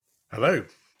Hello,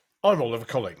 I'm Oliver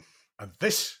Colling, and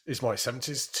this is my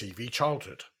 70s TV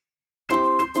childhood.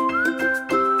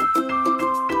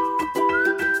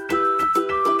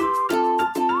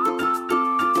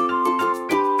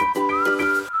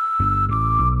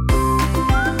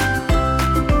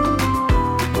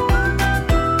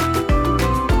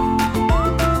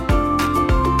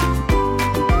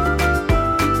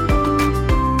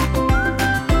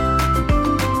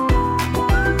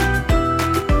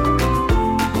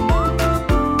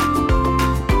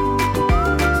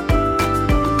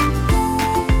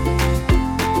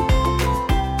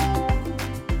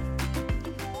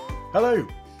 Hello,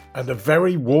 and a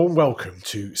very warm welcome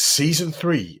to Season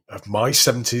 3 of my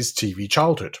 70s TV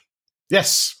childhood.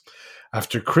 Yes,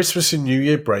 after Christmas and New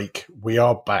Year break, we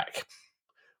are back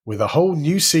with a whole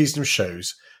new season of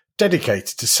shows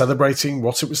dedicated to celebrating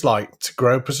what it was like to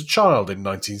grow up as a child in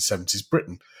 1970s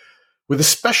Britain, with a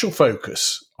special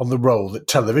focus on the role that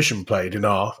television played in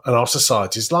our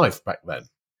society's life back then.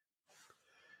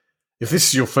 If this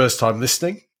is your first time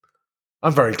listening,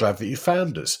 I'm very glad that you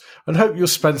found us and hope you'll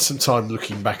spend some time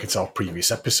looking back at our previous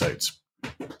episodes.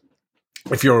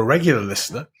 If you're a regular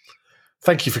listener,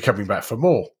 thank you for coming back for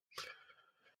more.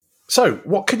 So,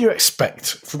 what can you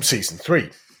expect from Season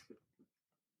 3?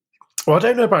 Well, I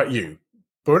don't know about you,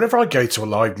 but whenever I go to a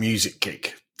live music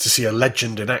gig to see a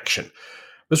legend in action,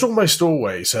 there's almost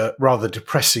always a rather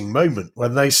depressing moment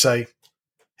when they say,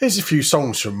 "Here's a few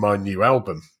songs from my new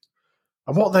album."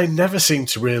 And what they never seem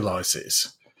to realise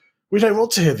is, we don't want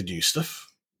to hear the new stuff,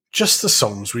 just the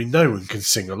songs we know and can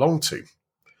sing along to.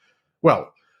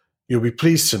 Well, you'll be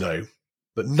pleased to know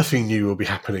that nothing new will be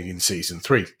happening in Season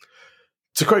 3.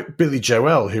 To quote Billy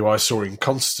Joel, who I saw in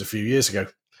concert a few years ago,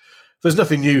 "There's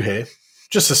nothing new here,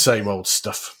 just the same old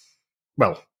stuff."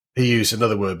 Well, he used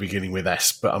another word beginning with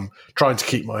S, but I'm trying to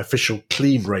keep my official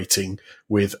clean rating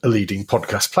with a leading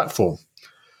podcast platform.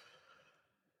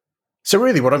 So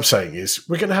really what I'm saying is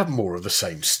we're going to have more of the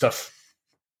same stuff.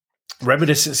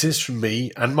 Reminiscences from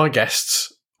me and my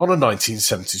guests on a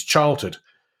 1970s childhood,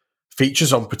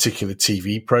 features on particular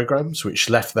TV programmes which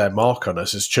left their mark on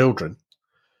us as children,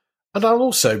 and I'll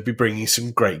also be bringing some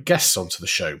great guests onto the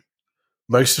show,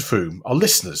 most of whom are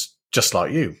listeners just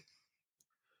like you.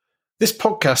 This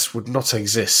podcast would not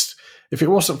exist if it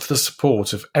wasn't for the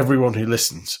support of everyone who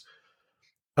listens,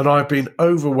 and I've been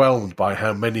overwhelmed by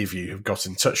how many of you have got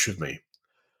in touch with me,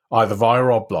 either via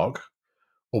our blog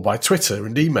or by Twitter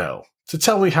and email, to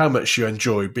tell me how much you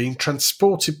enjoy being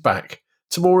transported back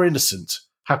to more innocent,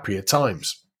 happier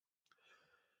times.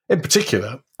 In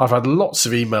particular, I've had lots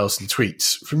of emails and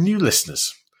tweets from new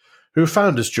listeners who have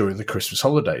found us during the Christmas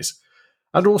holidays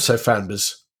and also found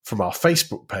us from our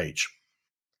Facebook page.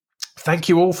 Thank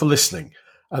you all for listening,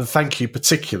 and thank you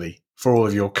particularly for all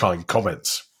of your kind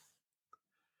comments.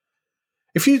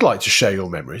 If you'd like to share your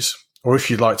memories, or if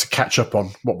you'd like to catch up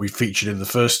on what we featured in the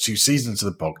first 2 seasons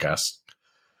of the podcast,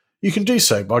 you can do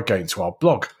so by going to our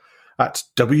blog at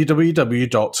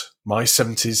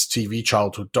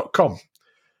www.my70stvchildhood.com.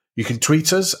 You can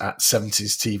tweet us at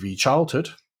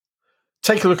 70stvchildhood,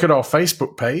 take a look at our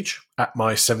Facebook page at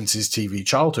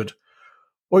my70stvchildhood,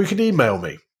 or you can email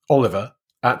me, Oliver,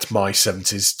 at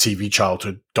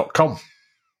my70stvchildhood.com.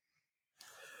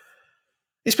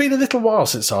 It's been a little while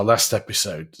since our last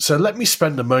episode, so let me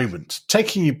spend a moment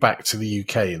taking you back to the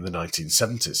UK in the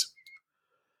 1970s.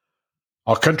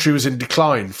 Our country was in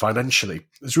decline financially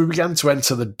as we began to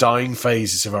enter the dying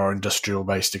phases of our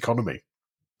industrial-based economy.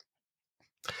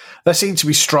 There seemed to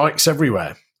be strikes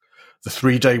everywhere, the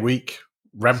 3-day week,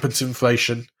 rampant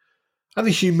inflation, and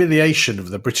the humiliation of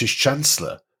the British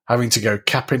Chancellor having to go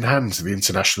cap in hand to the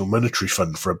International Monetary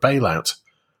Fund for a bailout.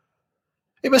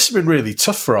 It must have been really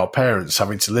tough for our parents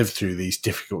having to live through these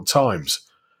difficult times.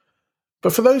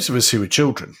 But for those of us who were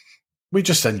children, we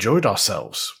just enjoyed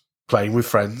ourselves, playing with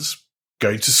friends,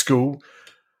 going to school,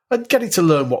 and getting to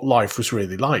learn what life was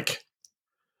really like.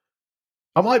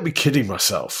 I might be kidding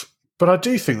myself, but I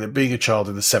do think that being a child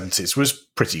in the 70s was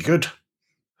pretty good.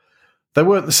 There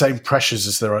weren't the same pressures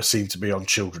as there seem to be on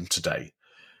children today,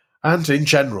 and in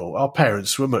general, our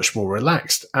parents were much more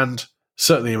relaxed, and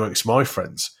certainly amongst my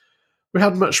friends, we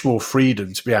had much more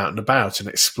freedom to be out and about and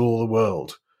explore the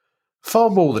world, far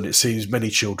more than it seems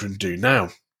many children do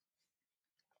now.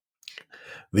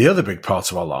 The other big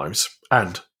part of our lives,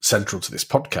 and central to this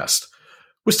podcast,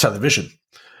 was television.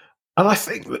 And I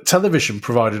think that television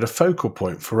provided a focal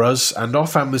point for us and our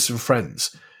families and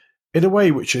friends in a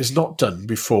way which is not done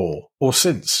before or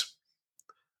since.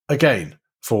 Again,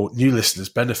 for new listeners'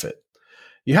 benefit,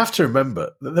 you have to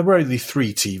remember that there were only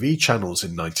 3 TV channels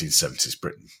in 1970s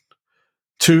Britain.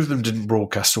 2 of them didn't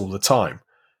broadcast all the time,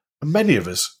 and many of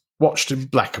us watched in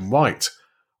black and white,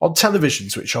 on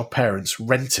televisions which our parents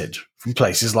rented from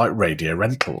places like radio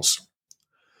rentals.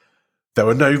 There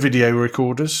were no video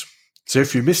recorders, so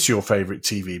if you missed your favourite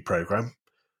TV programme,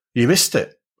 you missed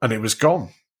it, and it was gone,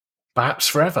 perhaps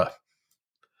forever.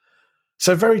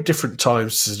 So very different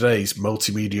times to today's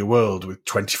multimedia world with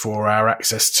 24-hour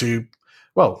access to,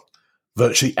 well,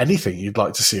 virtually anything you'd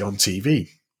like to see on TV.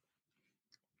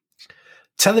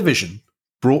 Television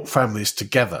brought families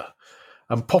together,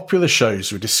 and popular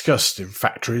shows were discussed in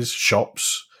factories,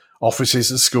 shops,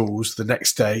 offices and schools the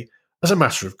next day as a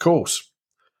matter of course.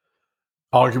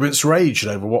 Arguments raged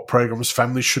over what programmes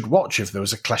families should watch if there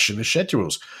was a clash in the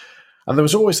schedules, and there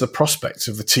was always the prospect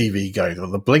of the TV going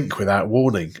on the blink without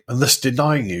warning and thus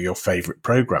denying you your favourite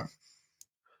programme.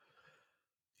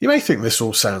 You may think this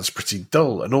all sounds pretty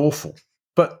dull and awful,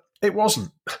 but it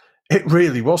wasn't. It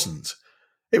really wasn't.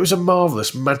 It was a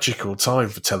marvellous, magical time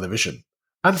for television,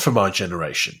 and for my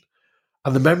generation,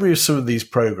 and the memory of some of these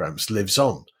programmes lives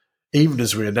on, even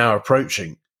as we are now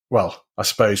approaching, well, I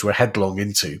suppose we're headlong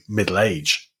into middle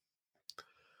age.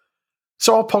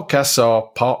 So our podcasts are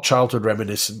part childhood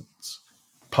reminiscence,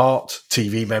 part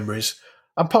TV memories,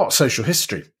 and part social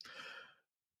history.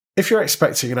 If you're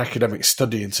expecting an academic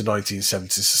study into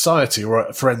 1970s society or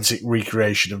a forensic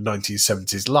recreation of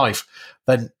 1970s life,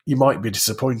 then you might be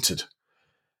disappointed.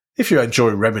 If you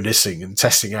enjoy reminiscing and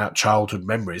testing out childhood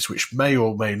memories which may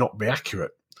or may not be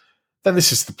accurate, then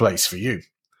this is the place for you.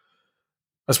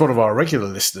 As one of our regular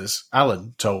listeners,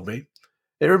 Alan, told me,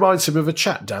 it reminds him of a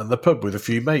chat down the pub with a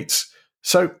few mates.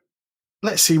 So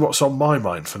let's see what's on my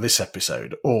mind for this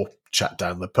episode, or chat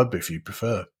down the pub if you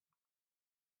prefer.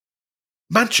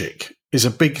 Magic is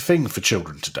a big thing for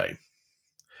children today.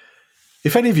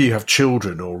 If any of you have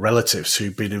children or relatives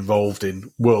who've been involved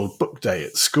in World Book Day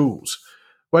at schools,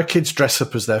 where kids dress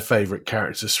up as their favourite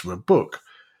characters from a book,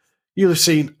 you'll have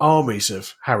seen armies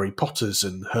of Harry Potters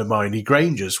and Hermione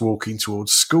Grangers walking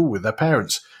towards school with their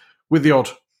parents, with the odd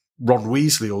Ron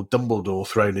Weasley or Dumbledore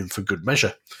thrown in for good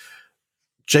measure.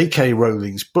 J.K.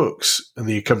 Rowling's books and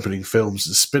the accompanying films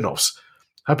and spin-offs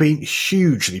have been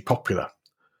hugely popular,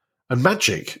 and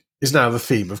magic is now the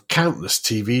theme of countless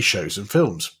TV shows and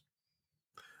films.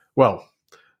 Well,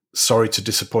 sorry to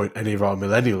disappoint any of our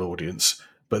millennial audience,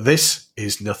 but this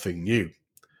is nothing new.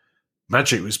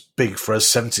 Magic was big for us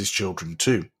 70s children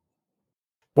too.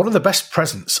 One of the best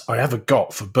presents I ever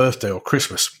got for birthday or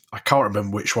Christmas, I can't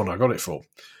remember which one I got it for,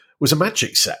 was a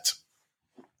magic set.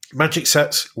 Magic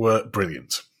sets were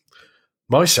brilliant.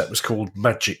 My set was called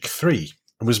Magic 3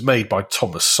 and was made by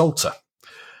Thomas Salter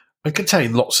and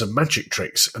contained lots of magic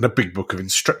tricks and a big book of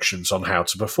instructions on how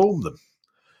to perform them.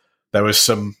 There was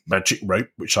some magic rope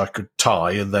which I could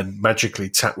tie and then magically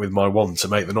tap with my wand to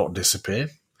make the knot disappear,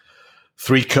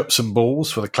 3 cups and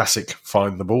balls for the classic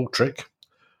find the ball trick,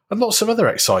 and lots of other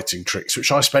exciting tricks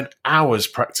which I spent hours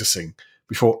practicing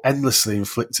before endlessly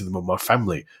inflicting them on my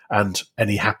family and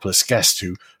any hapless guest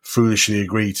who foolishly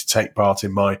agreed to take part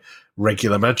in my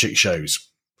regular magic shows.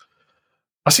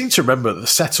 I seem to remember that the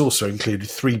set also included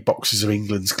 3 boxes of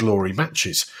England's glory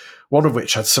matches, one of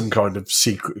which had some kind of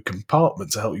secret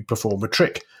compartment to help you perform a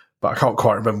trick, but I can't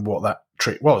quite remember what that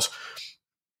trick was.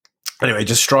 Anyway, it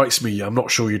just strikes me I'm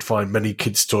not sure you'd find many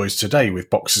kids' toys today with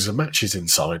boxes of matches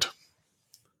inside.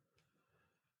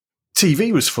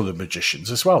 TV was full of magicians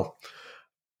as well.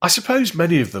 I suppose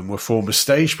many of them were former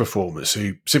stage performers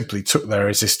who simply took their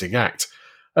existing act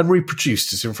and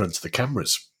reproduced it in front of the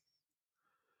cameras.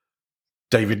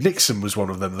 David Nixon was one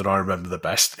of them that I remember the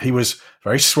best. He was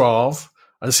very suave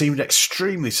and seemed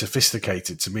extremely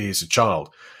sophisticated to me as a child,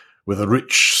 with a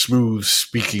rich, smooth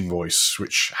speaking voice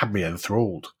which had me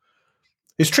enthralled.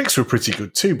 His tricks were pretty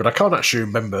good too, but I can't actually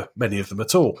remember many of them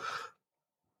at all.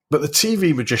 But the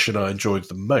TV magician I enjoyed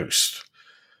the most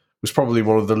was probably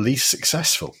one of the least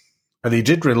successful, and he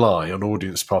did rely on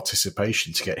audience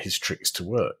participation to get his tricks to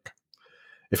work.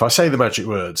 If I say the magic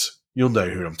words, you'll know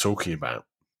who I'm talking about.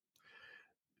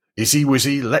 Izzy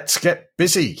Wizzy, let's get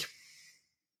busy.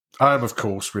 I am, of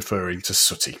course, referring to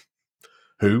Sooty,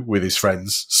 who, with his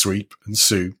friends Sweep and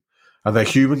Sue, and their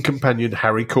human companion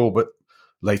Harry Corbett,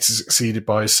 later succeeded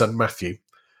by his son Matthew,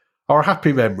 are a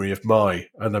happy memory of my,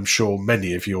 and I'm sure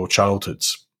many of your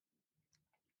childhoods.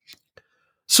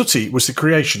 Sooty was the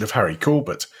creation of Harry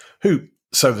Corbett, who,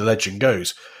 so the legend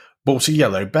goes, bought a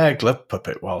yellow bear glove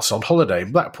puppet whilst on holiday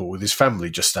in Blackpool with his family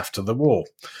just after the war,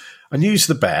 and used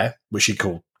the bear, which he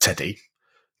called Teddy,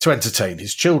 to entertain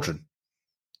his children.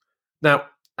 Now,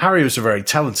 Harry was a very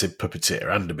talented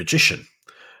puppeteer and a magician,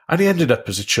 and he ended up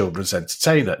as a children's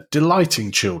entertainer,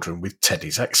 delighting children with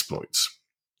Teddy's exploits.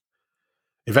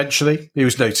 Eventually, he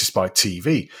was noticed by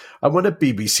TV and won a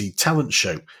BBC talent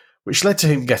show which led to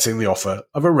him getting the offer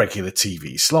of a regular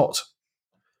TV slot.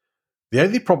 The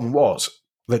only problem was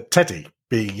that Teddy,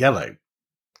 being yellow,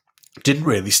 didn't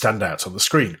really stand out on the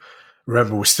screen.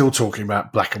 Remember, we're still talking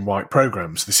about black and white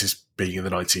programmes, this is being in the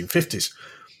 1950s.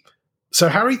 So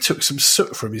Harry took some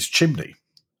soot from his chimney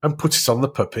and put it on the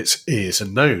puppet's ears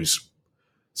and nose.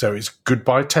 So it's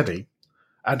goodbye Teddy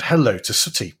and hello to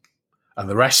Sooty. And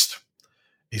the rest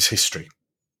is history.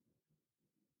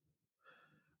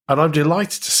 And I'm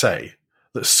delighted to say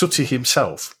that Sooty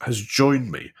himself has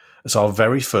joined me as our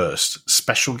very first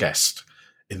special guest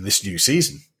in this new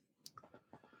season.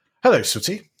 Hello,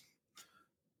 Sooty.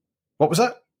 What was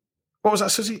that? What was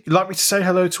that, Sooty? You'd like me to say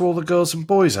hello to all the girls and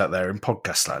boys out there in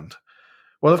podcast land?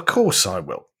 Well, of course I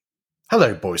will.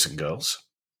 Hello, boys and girls.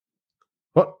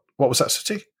 What was that,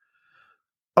 Sooty?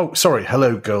 Oh, sorry,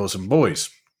 hello, girls and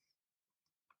boys.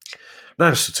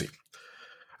 Now, Sooty,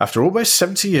 after almost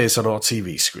 70 years on our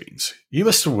TV screens, you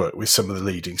must have worked with some of the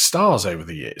leading stars over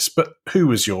the years, but who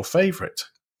was your favourite?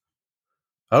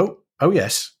 Oh,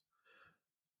 yes.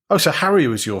 Oh, so Harry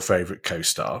was your favourite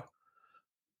co-star?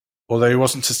 Although he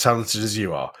wasn't as talented as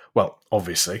you are. Well,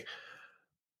 obviously.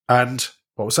 And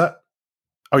what was that?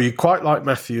 Oh, you quite like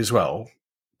Matthew as well,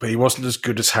 but he wasn't as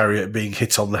good as Harry at being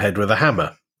hit on the head with a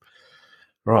hammer.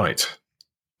 Right.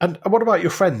 And what about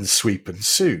your friends, Sweep and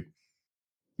Sue?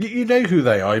 You know who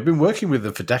they are. You've been working with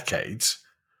them for decades.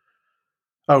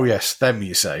 Oh, yes, them,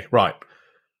 you say. Right.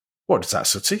 What is that,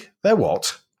 Sooty? They're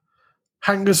what?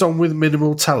 Hangers-on with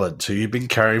minimal talent who you've been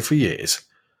carrying for years?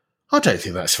 I don't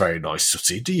think that's very nice,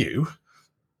 Sooty, do you?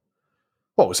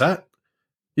 What was that?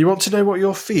 You want to know what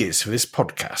your fee is for this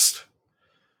podcast?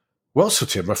 Well,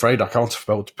 Sooty, I'm afraid I can't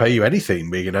afford to pay you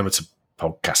anything being an amateur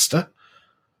podcaster.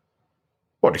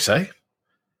 What do you say?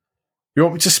 You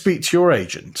want me to speak to your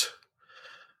agent?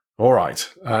 All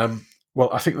right.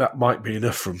 Well, I think that might be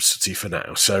enough from Sooty for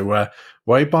now. So,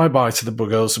 wave bye-bye to the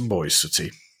girls and boys,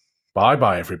 Sooty.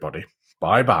 Bye-bye, everybody.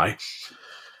 Bye-bye.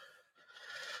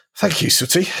 Thank you,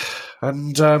 Sooty.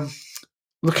 And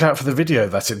look out for the video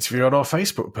of that interview on our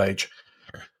Facebook page.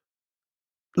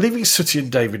 Leaving Sooty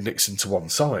and David Nixon to one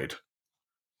side,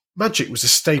 Magic was a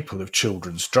staple of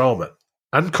children's drama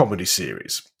and comedy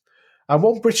series, and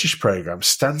one British programme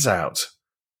stands out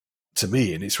to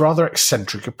me in its rather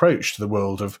eccentric approach to the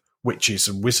world of witches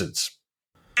and wizards.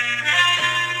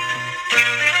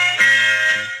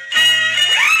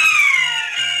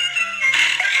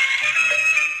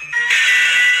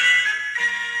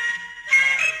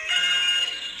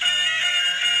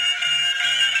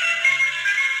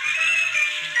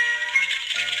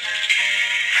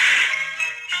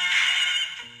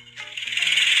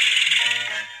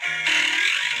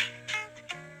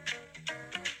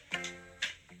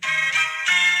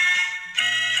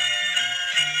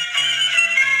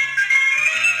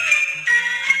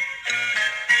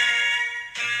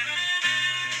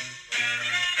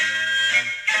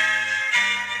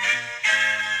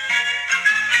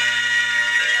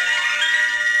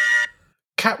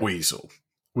 Catweasel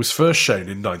was first shown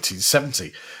in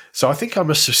 1970, so I think I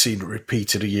must have seen it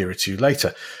repeated a year or two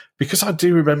later, because I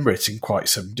do remember it in quite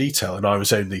some detail, and I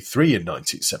was only 3 in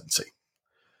 1970.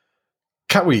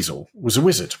 Catweasel was a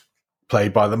wizard,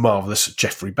 played by the marvellous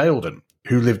Geoffrey Bayldon,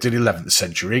 who lived in 11th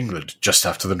century England just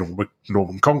after the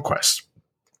Norman Conquest.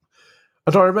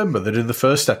 And I remember that in the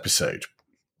first episode,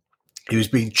 he was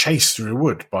being chased through a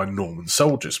wood by Norman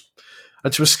soldiers,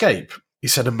 and to escape, he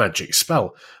said a magic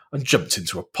spell and jumped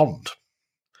into a pond.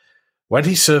 When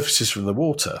he surfaces from the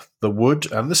water, the wood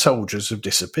and the soldiers have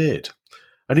disappeared,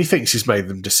 and he thinks he's made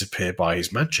them disappear by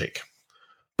his magic.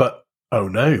 But, oh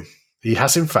no, he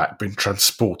has in fact been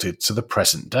transported to the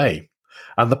present day,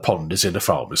 and the pond is in a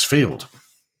farmer's field.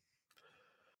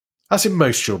 As in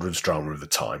most children's drama of the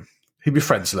time, he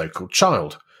befriends a local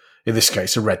child, in this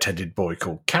case a red-headed boy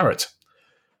called Carrot,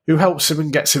 who helps him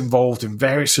and gets involved in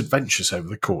various adventures over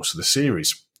the course of the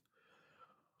series.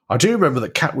 I do remember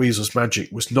that Catweasel's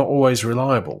magic was not always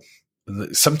reliable, and that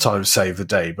it sometimes saved the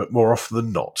day, but more often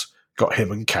than not, got him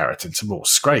and Carrot into more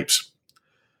scrapes.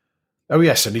 Oh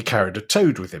yes, and he carried a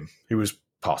toad with him, who was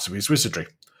part of his wizardry.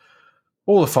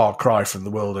 All a far cry from the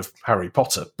world of Harry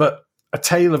Potter, but a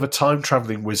tale of a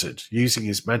time-travelling wizard using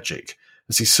his magic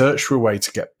as he searched for a way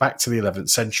to get back to the 11th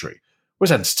century was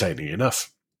entertaining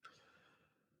enough.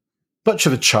 Much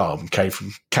of the charm came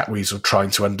from Catweasel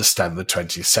trying to understand the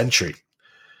 20th century.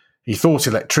 He thought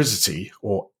electricity,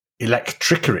 or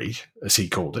electrickery, as he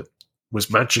called it, was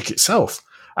magic itself,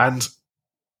 and,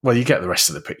 well, you get the rest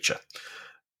of the picture.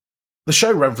 The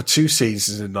show ran for 2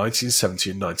 seasons in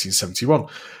 1970 and 1971,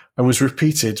 and was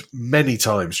repeated many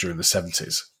times during the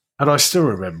 70s, and I still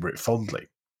remember it fondly.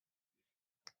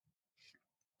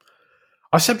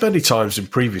 I said many times in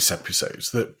previous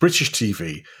episodes that British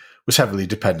TV was heavily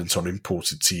dependent on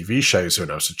imported TV shows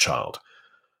when I was a child,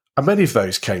 and many of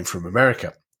those came from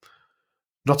America.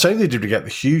 Not only did we get the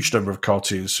huge number of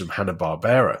cartoons from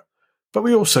Hanna-Barbera, but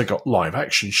we also got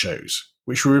live-action shows,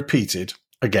 which were repeated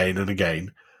again and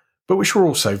again, but which were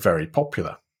also very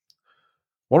popular.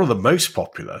 One of the most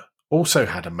popular also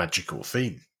had a magical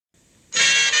theme.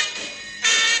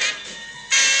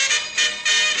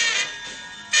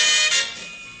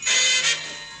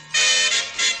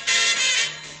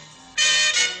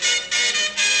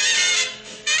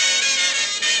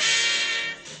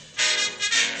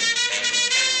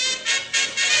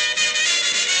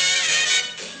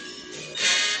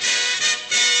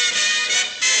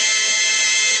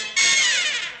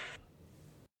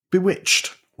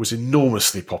 Bewitched was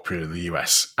enormously popular in the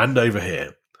US and over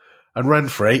here, and ran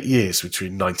for 8 years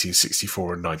between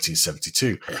 1964 and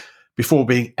 1972, before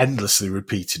being endlessly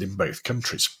repeated in both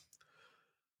countries.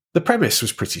 The premise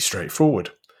was pretty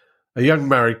straightforward. A young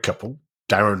married couple,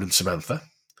 Darren and Samantha,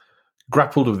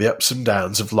 grappled with the ups and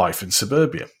downs of life in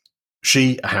suburbia.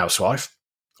 She, a housewife,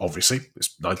 obviously,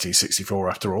 it's 1964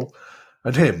 after all,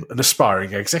 and him, an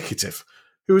aspiring executive,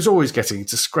 who was always getting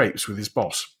into scrapes with his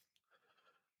boss.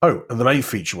 Oh, and the main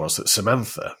feature was that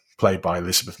Samantha, played by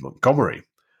Elizabeth Montgomery,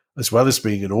 as well as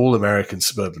being an all-American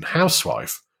suburban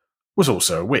housewife, was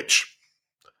also a witch.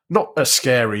 Not a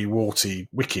scary, warty,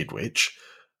 wicked witch,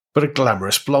 but a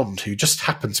glamorous blonde who just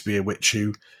happened to be a witch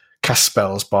who cast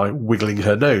spells by wiggling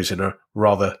her nose in a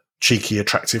rather cheeky,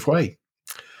 attractive way.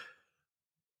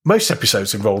 Most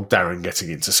episodes involved Darren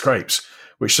getting into scrapes,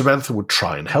 which Samantha would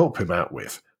try and help him out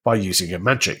with by using her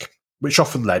magic, which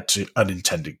often led to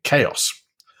unintended chaos.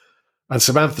 And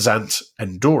Samantha's aunt,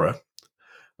 Endora,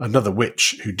 another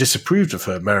witch who disapproved of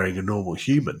her marrying a normal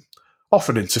human,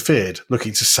 often interfered,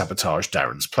 looking to sabotage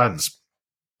Darren's plans.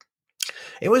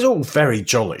 It was all very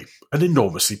jolly and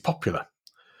enormously popular.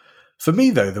 For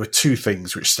me, though, there were two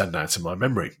things which stand out in my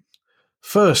memory.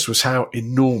 First was how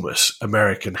enormous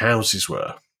American houses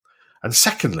were, and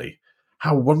secondly,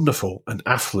 how wonderful and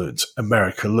affluent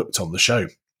America looked on the show.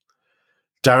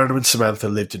 Darren and Samantha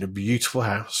lived in a beautiful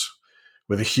house,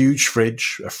 with a huge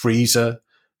fridge, a freezer,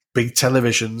 big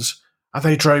televisions, and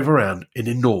they drove around in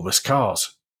enormous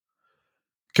cars.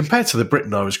 Compared to the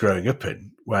Britain I was growing up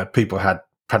in, where people had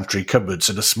pantry cupboards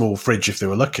and a small fridge if they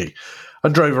were lucky,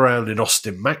 and drove around in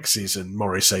Austin Maxis and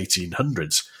Morris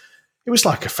 1800s, it was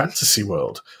like a fantasy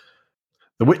world.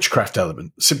 The witchcraft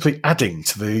element simply adding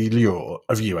to the allure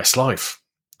of US life.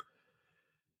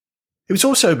 It was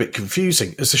also a bit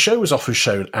confusing, as the show was often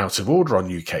shown out of order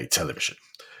on UK television,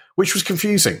 which was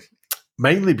confusing,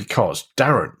 mainly because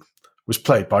Darren was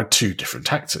played by two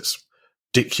different actors,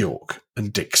 Dick York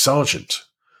and Dick Sargent.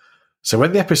 So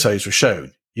when the episodes were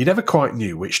shown, you never quite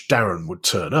knew which Darren would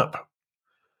turn up.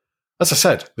 As I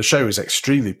said, the show was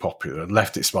extremely popular and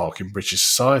left its mark in British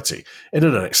society in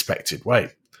an unexpected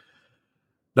way.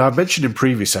 Now, I've mentioned in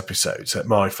previous episodes that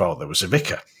my father was a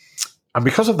vicar, and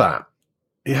because of that,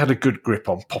 he had a good grip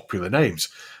on popular names,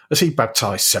 as he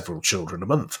baptised several children a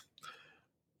month.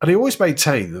 And he always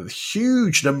maintained that the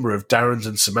huge number of Darrens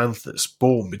and Samanthas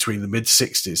born between the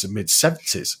mid-60s and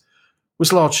mid-70s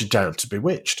was largely down to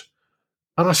Bewitched.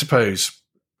 And I suppose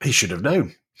he should have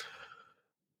known.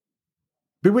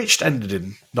 Bewitched ended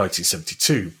in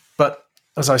 1972, but,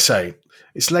 as I say,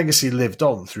 its legacy lived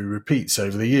on through repeats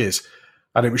over the years,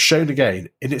 and it was shown again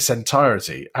in its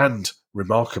entirety and,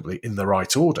 remarkably, in the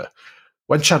right order,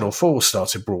 when Channel 4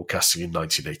 started broadcasting in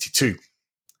 1982.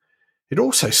 It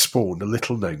also spawned a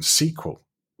little-known sequel,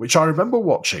 which I remember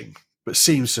watching, but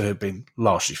seems to have been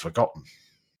largely forgotten.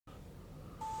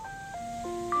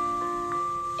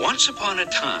 Once upon a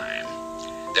time,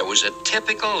 there was a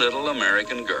typical little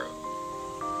American girl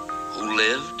who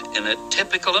lived in a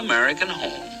typical American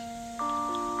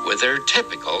home with her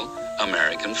typical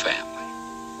American family.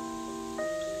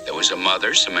 There was a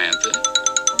mother, Samantha,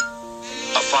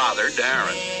 a father,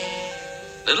 Darren,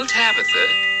 little Tabitha,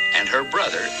 and her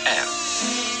brother, Adam.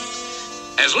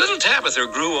 As little Tabitha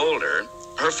grew older,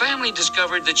 her family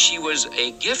discovered that she was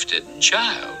a gifted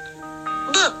child.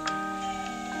 Look.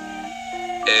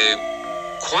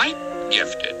 Quite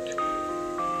gifted.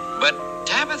 But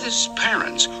Tabitha's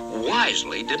parents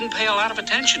wisely didn't pay a lot of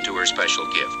attention to her special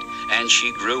gift, and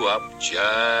she grew up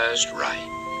just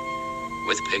right,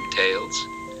 with pigtails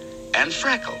and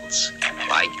freckles,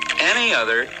 like any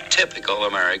other typical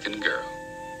American girl.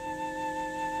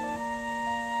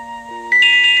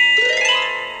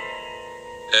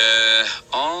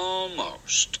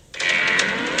 Almost.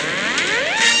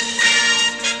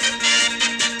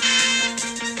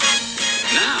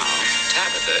 Now,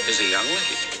 Tabitha is a young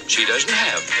lady, she doesn't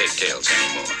have pigtails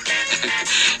anymore.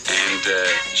 And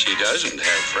she doesn't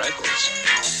have freckles.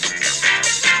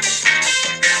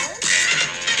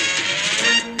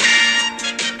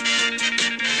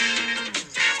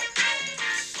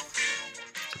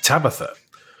 Tabitha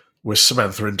was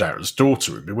Samantha and Darren's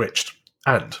daughter in Bewitched,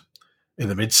 and in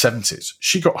the mid-70s,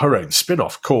 she got her own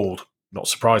spin-off called, not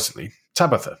surprisingly,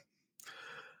 Tabitha.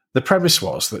 The premise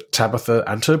was that Tabitha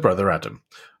and her brother Adam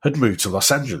had moved to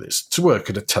Los Angeles to work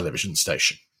at a television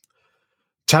station.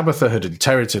 Tabitha had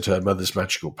inherited her mother's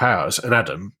magical powers, and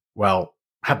Adam, well,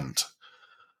 hadn't.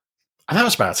 And that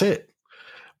was about it.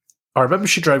 I remember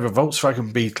she drove a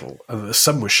Volkswagen Beetle and that the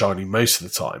sun was shining most of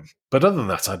the time, but other than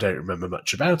that, I don't remember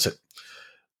much about it.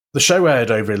 The show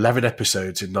aired over 11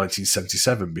 episodes in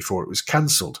 1977 before it was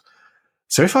cancelled,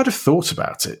 so if I'd have thought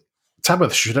about it,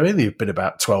 Tabitha should only have been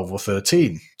about 12 or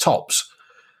 13, tops,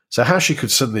 so how she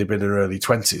could suddenly have been in her early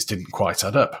 20s didn't quite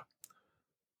add up.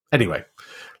 Anyway,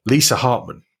 Lisa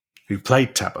Hartman, who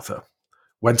played Tabitha,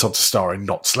 went on to star in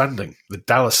Knots Landing, the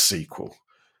Dallas sequel,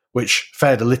 which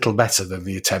fared a little better than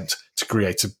the attempt to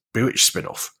create a Bewitched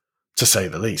spin-off, to say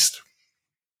the least.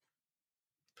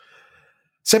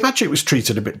 So Magic was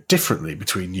treated a bit differently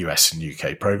between US and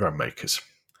UK programme makers.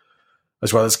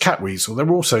 As well as Catweasel, there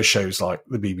were also shows like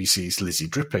the BBC's Lizzie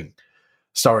Dripping,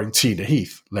 starring Tina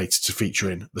Heath, later to feature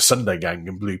in The Sunday Gang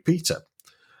and Blue Peter,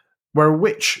 where a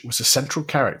witch was a central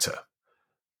character,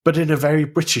 but in a very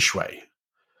British way,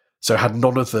 so had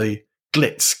none of the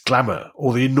glitz, glamour,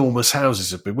 or the enormous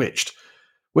houses of Bewitched,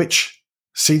 which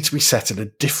seemed to be set in a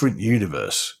different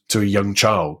universe to a young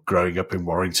child growing up in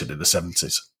Warrington in the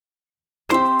 70s.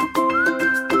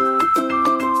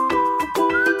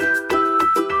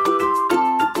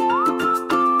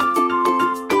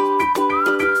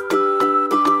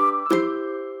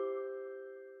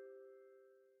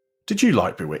 Did you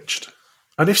like Bewitched?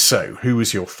 And if so, who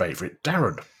was your favourite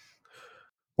Darren?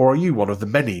 Or are you one of the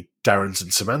many Darrens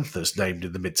and Samanthas named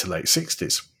in the mid to late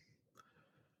 60s?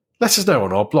 Let us know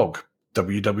on our blog,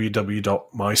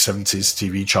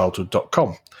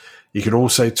 www.my70stvchildhood.com. You can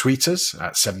also tweet us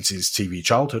at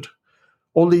 70stvchildhood,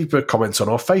 or leave a comment on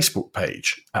our Facebook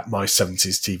page at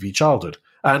my70stvchildhood.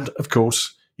 And, of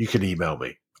course, you can email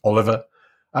me, Oliver,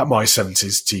 at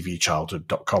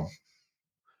my70stvchildhood.com.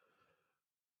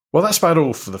 Well, that's about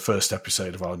all for the first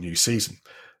episode of our new season.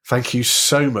 Thank you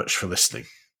so much for listening.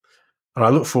 And I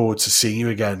look forward to seeing you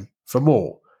again for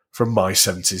more from My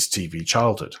 70s TV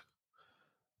Childhood.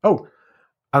 Oh,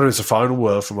 and there's a final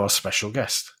word from our special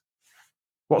guest.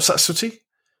 What's that, Sooty?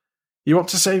 You want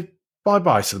to say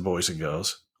bye-bye to the boys and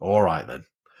girls? All right, then.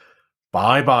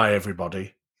 Bye-bye,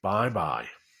 everybody. Bye-bye.